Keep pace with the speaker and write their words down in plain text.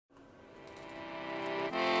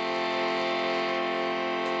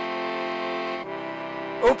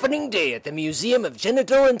opening day at the Museum of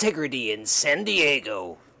Genital Integrity in San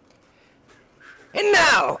Diego. And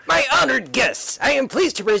now, my honored guests, I am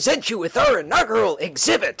pleased to present you with our inaugural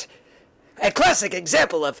exhibit, a classic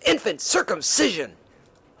example of infant circumcision.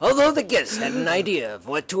 Although the guests had an idea of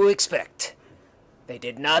what to expect, they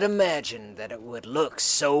did not imagine that it would look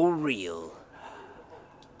so real.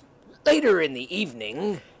 Later in the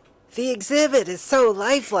evening... The exhibit is so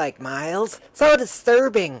lifelike, Miles. So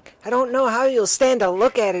disturbing. I don't know how you'll stand to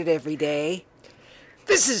look at it every day.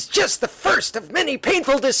 This is just the first of many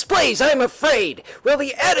painful displays, I'm afraid. We'll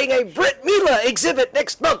be adding a Brit Mila exhibit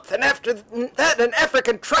next month, and after that an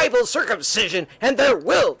African tribal circumcision, and there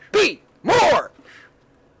will be more!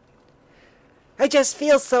 I just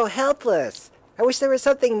feel so helpless. I wish there was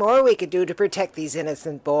something more we could do to protect these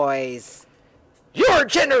innocent boys. Your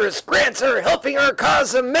generous grants are helping our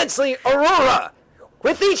cause immensely, Aurora.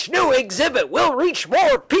 With each new exhibit, we'll reach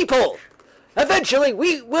more people. Eventually,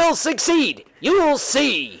 we will succeed. You will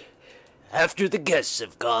see. After the guests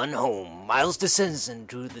have gone home, Miles descends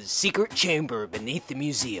into the secret chamber beneath the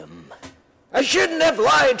museum. I shouldn't have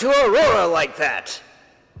lied to Aurora like that.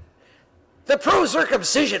 The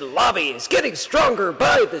pro-circumcision lobby is getting stronger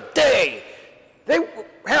by the day. They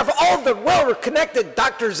have all the well-connected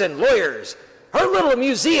doctors and lawyers. Our little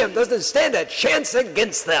museum doesn't stand a chance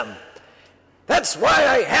against them. That's why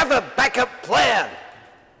I have a backup plan.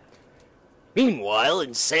 Meanwhile,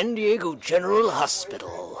 in San Diego General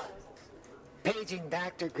Hospital. Paging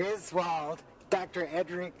Dr. Griswold. Dr.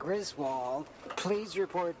 Edric Griswold, please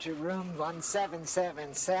report to room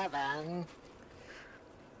 1777.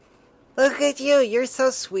 Look at you, you're so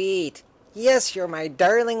sweet. Yes, you're my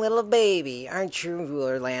darling little baby, aren't you,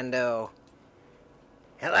 Orlando?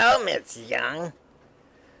 Hello, Miss Young.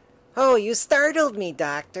 Oh, you startled me,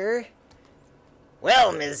 Doctor.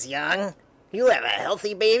 Well, Miss Young, you have a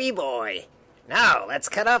healthy baby boy. Now, let's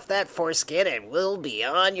cut off that foreskin and we'll be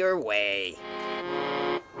on your way.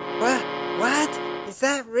 What? Is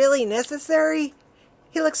that really necessary?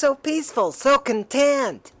 He looks so peaceful, so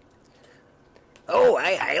content. Oh,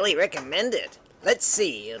 I highly recommend it. Let's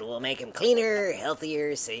see, it will make him cleaner,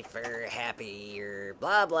 healthier, safer, happier,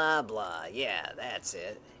 blah, blah, blah. Yeah, that's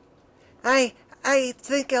it. I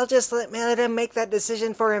think I'll just let him make that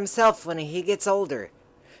decision for himself when he gets older.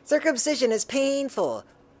 Circumcision is painful.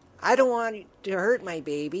 I don't want to hurt my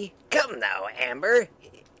baby. Come now, Amber.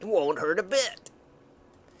 It won't hurt a bit.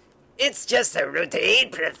 It's just a routine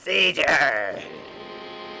procedure.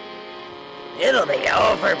 It'll be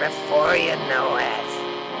over before you know it.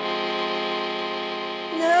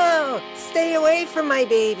 No! Stay away from my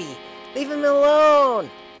baby! Leave him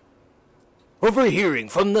alone! Overhearing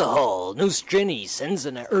from the hall, Nurse Jenny sends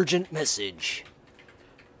an urgent message.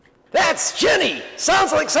 That's Jenny!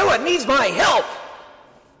 Sounds like someone needs my help!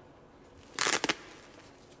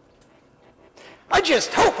 I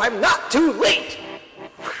just hope I'm not too late!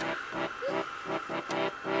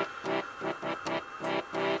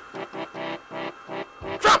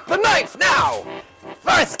 Drop the knife now!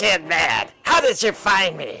 Foreskin man, how did you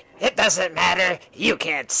find me? It doesn't matter. You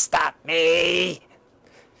can't stop me.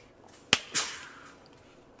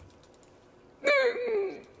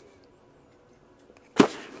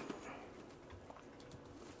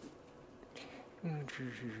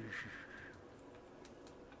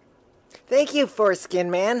 Thank you, Foreskin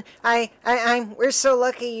man. We're so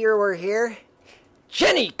lucky you were here.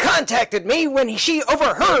 Jenny contacted me when she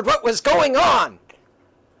overheard what was going on.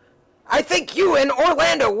 I think you and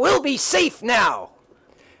Orlando will be safe now.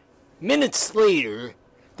 Minutes later,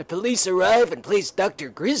 the police arrive and place Dr.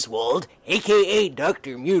 Griswold, a.k.a.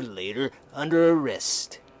 Dr. Mutilator, under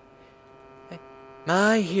arrest.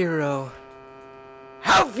 My hero.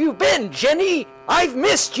 How have you been, Jenny? I've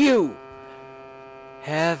missed you.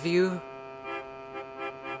 Have you?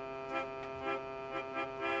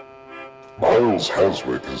 Miles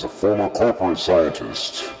Haswick is a former corporate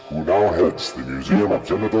scientist who now heads the Museum of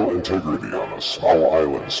Genital Integrity on a small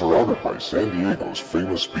island surrounded by San Diego's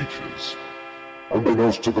famous beaches.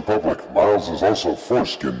 Unbeknownst to the public, Miles is also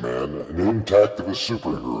Foreskin Man, an intact-activist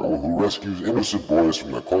superhero who rescues innocent boys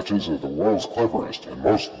from the clutches of the world's cleverest and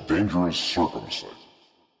most dangerous circumcision.